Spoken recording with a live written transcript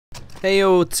Hey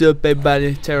yo, what's up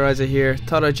everybody, Terroriser here.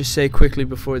 Thought I'd just say quickly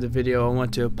before the video, I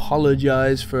want to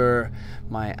apologize for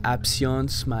my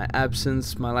absence,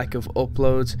 my lack of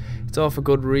uploads. It's all for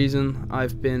good reason.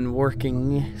 I've been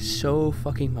working so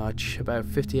fucking much, about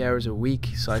 50 hours a week,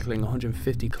 cycling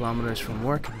 150 kilometers from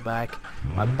work and back.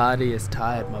 My body is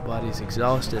tired, my body is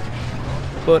exhausted.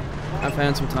 But I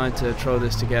found some time to throw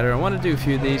this together. I want to do a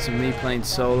few of these of me playing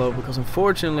solo because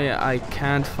unfortunately I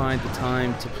can't find the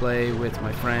time to play with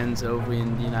my friends over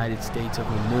in the United States of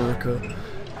America.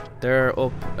 They're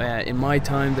up, in my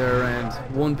time they're around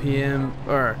 1 p.m.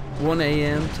 or 1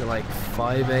 a.m. to like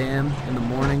 5 a.m. in the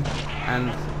morning,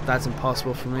 and that's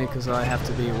impossible for me because I have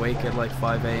to be awake at like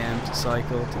 5 a.m. to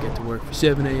cycle to get to work for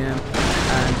 7 a.m.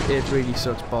 and it really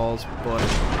sucks balls, but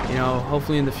you know,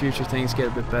 hopefully in the future things get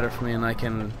a bit better for me and I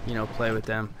can, you know, play with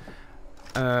them.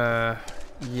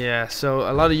 Yeah, so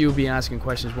a lot of you will be asking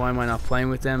questions, why am I not playing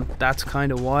with them? That's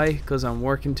kind of why, because I'm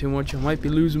working too much. I might be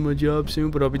losing my job soon,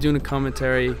 but I'll be doing a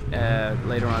commentary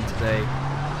later on today,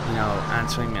 you know,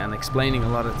 answering and explaining a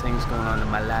lot of things going on in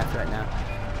my life right now.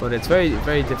 But it's very,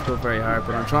 very difficult, very hard,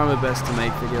 but I'm trying my best to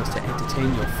make videos to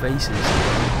entertain your faces.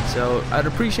 So I'd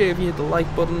appreciate if you hit the like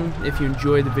button. If you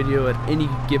enjoy the video at any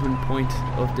given point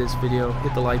of this video,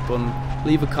 hit the like button,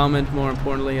 leave a comment. More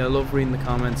importantly, I love reading the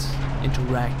comments,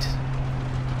 interact.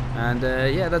 And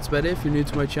yeah, that's about it. If you're new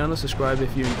to my channel, subscribe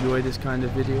if you enjoy this kind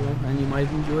of video, and you might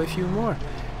enjoy a few more.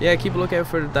 Yeah, keep a lookout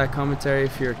for that commentary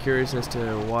if you're curious as to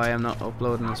why I'm not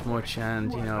uploading as much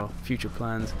and, you know, future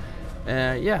plans.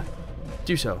 Yeah,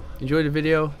 do so. Enjoy the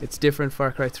video. It's different.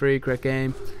 FarCry 3, great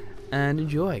game, and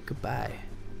enjoy. Goodbye.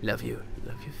 Love you.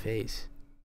 Love your face.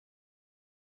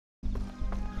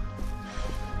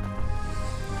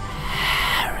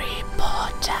 Harry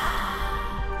Potter,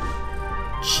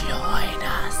 join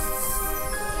us.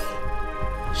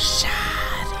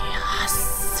 Shadi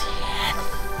Hasien.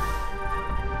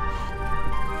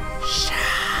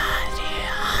 Shadi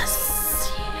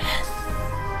Hasien.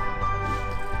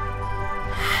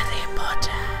 Harry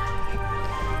Potter,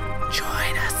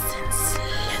 join us in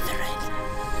Slytherin,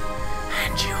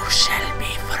 and you shall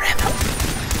be forever.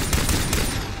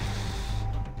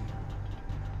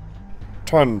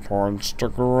 10 points to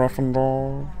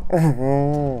Gryffindor.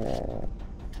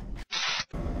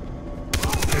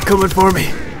 They're coming for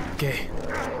me. Okay,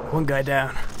 one guy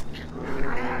down.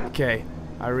 Okay,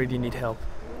 I really need help.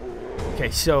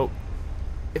 Okay, so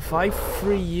if I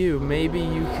free you, maybe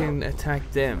you can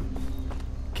attack them.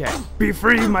 Okay, be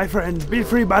free, my friend. Be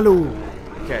free, Baloo.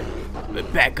 Okay,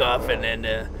 but back off and then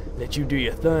let you do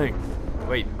your thing.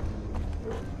 Wait,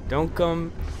 don't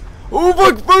come. Oh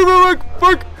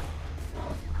fuck!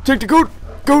 Take the goat!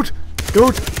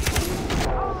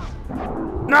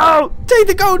 No! Take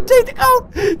the goat! Take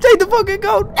the fucking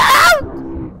goat!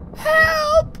 No!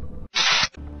 Help!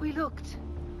 We looked.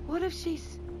 What if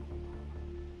she's...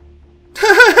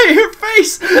 Your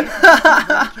face!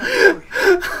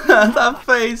 That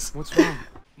face! What's wrong?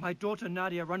 My daughter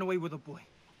Nadia ran away with a boy.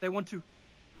 They want to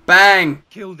Bang!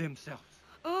 kill themselves.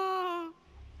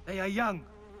 They are young,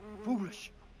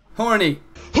 foolish. Horny.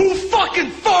 Who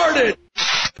fucking farted?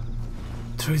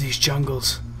 Through these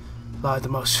jungles lie the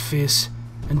most fierce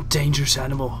and dangerous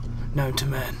animal known to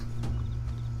man.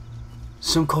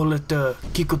 Some call it the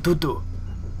Kikotutu,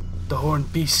 the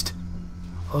horned beast.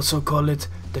 Also call it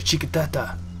the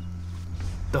Chiquitata,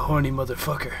 the horny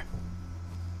motherfucker.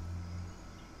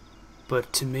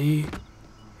 But to me,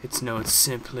 it's known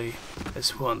simply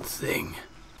as one thing.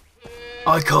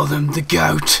 I call them the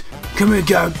goat. Come here,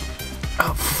 goat.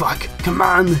 Oh fuck, come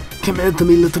on. Come here to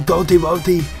me, little goaty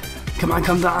woaty. Come on,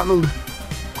 come down.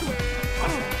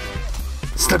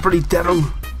 Slippery devil.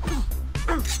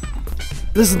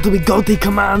 Listen to me, goatee,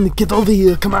 come on, get over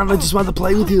here. Come on, I just want to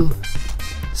play with you.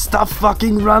 Stop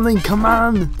fucking running, come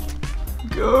on.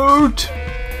 Goat.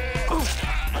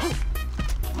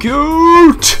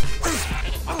 Goat.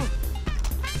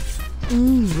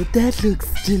 But that looks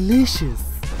delicious.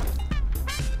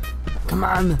 Come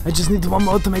on, I just need one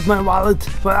more to make my wallet.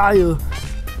 Where are you?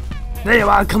 There you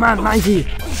are, come on, knifey.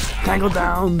 Tangle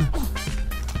down.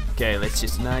 Okay, let's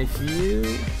just knife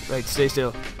you. Right, stay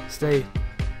still. Stay.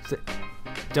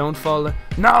 Don't fall.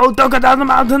 No, don't go down the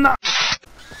mountain. No.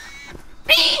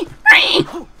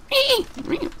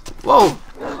 Whoa.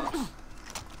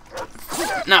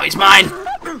 No, he's mine.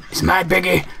 He's my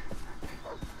biggie.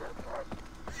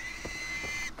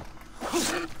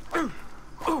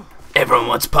 Everyone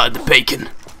wants part of the bacon.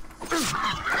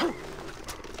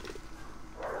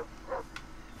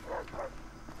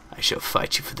 I shall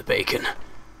fight you for the bacon.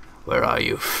 Where are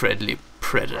you, friendly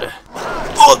predator.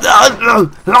 Oh,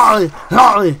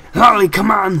 Harley,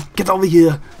 come on, get over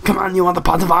here. Come on, you want the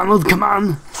pot of Arnold, come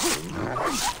on.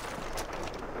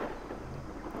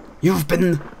 You've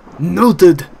been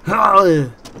noted.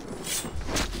 Harley.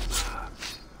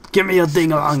 Give me a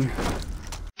ding-along.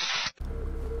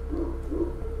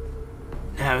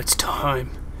 Now it's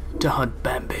time to hunt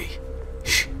Bambi.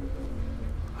 Shh.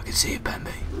 I can see you,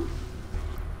 Bambi.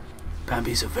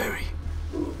 Bambis are very,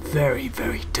 very,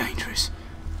 very dangerous,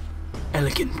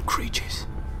 elegant creatures.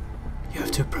 You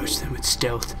have to approach them with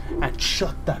stealth and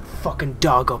shut that fucking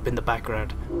dog up in the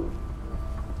background.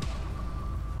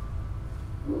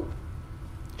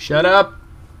 Shut up!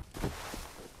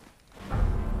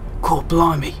 Cool,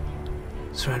 blimey.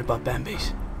 Surrounded by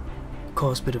Bambis.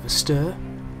 Cause a bit of a stir,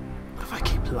 but if I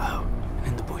keep low and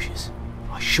in the bushes,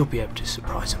 I should be able to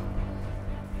surprise them.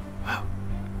 Well,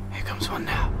 here comes one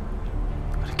now.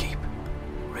 Gotta keep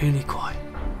really quiet.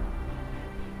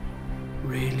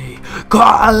 Really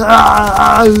quiet.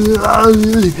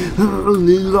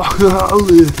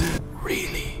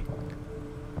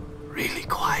 Really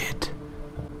quiet.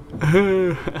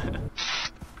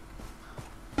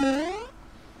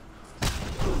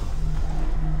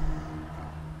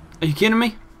 Are you kidding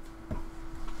me?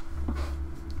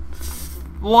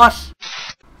 What?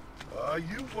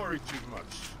 You worry too much.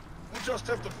 We'll just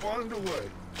have to find a way.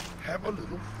 Have a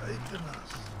little faith in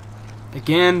us.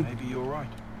 Again. Maybe you're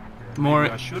right. More.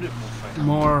 Maybe I should have more faith.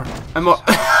 More. And more.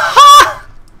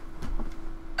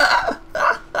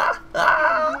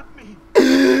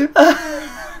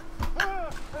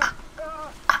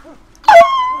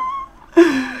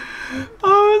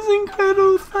 Oh, it's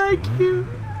incredible. Thank you.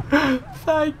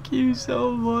 Thank you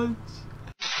so much.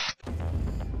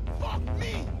 Fuck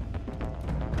me!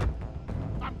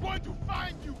 I'm going to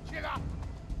find you, killer!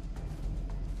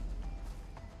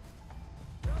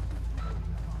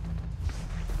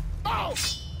 Oh!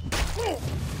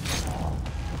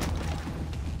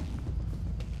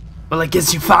 Well, I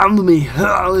guess you found me.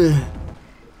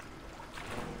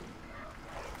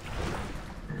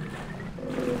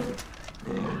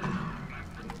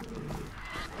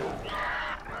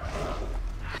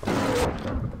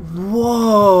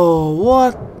 Whoa,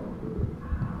 what?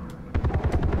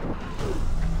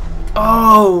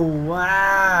 Oh,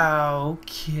 wow,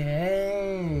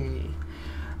 okay.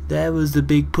 That was the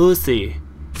big pussy.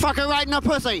 Fucker right in the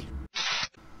pussy!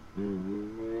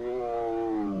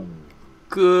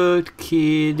 Good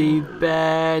kitty,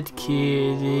 bad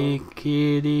kitty,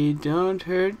 kitty, don't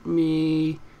hurt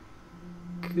me.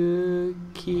 Good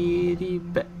kitty,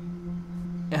 bad.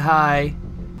 Hi.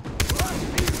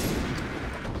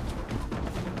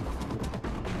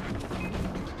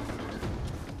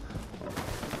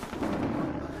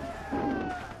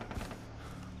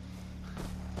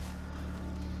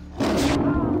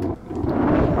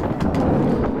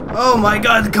 Oh my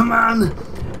god, come on!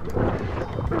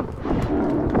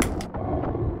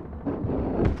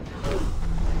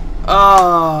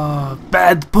 Ah,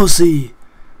 bad pussy!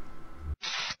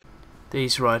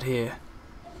 These right here.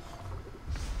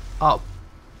 Oh,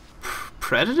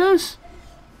 predators?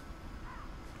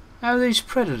 How are these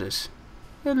predators?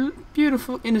 They're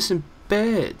beautiful, innocent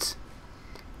birds.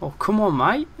 Oh, come on,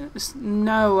 mate. There's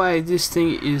no way this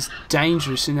thing is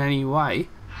dangerous in any way.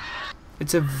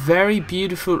 It's a very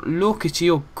beautiful look at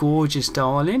you, gorgeous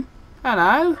darling.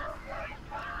 Hello.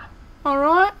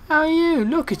 Alright, how are you?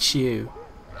 Look at you.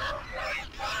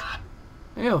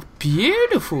 You're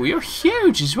beautiful. You're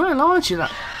huge as well, aren't you?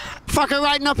 Like... Fucker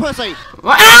right in the pussy!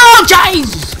 Oh,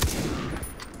 Jesus!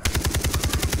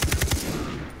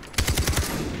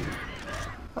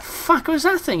 What the fuck was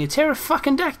that thing? A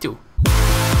Terror-Fucking-Dactyl?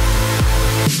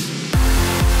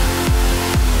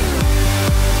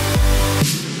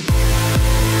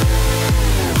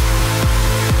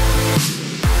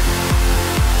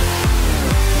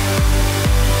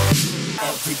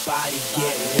 Everybody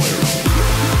get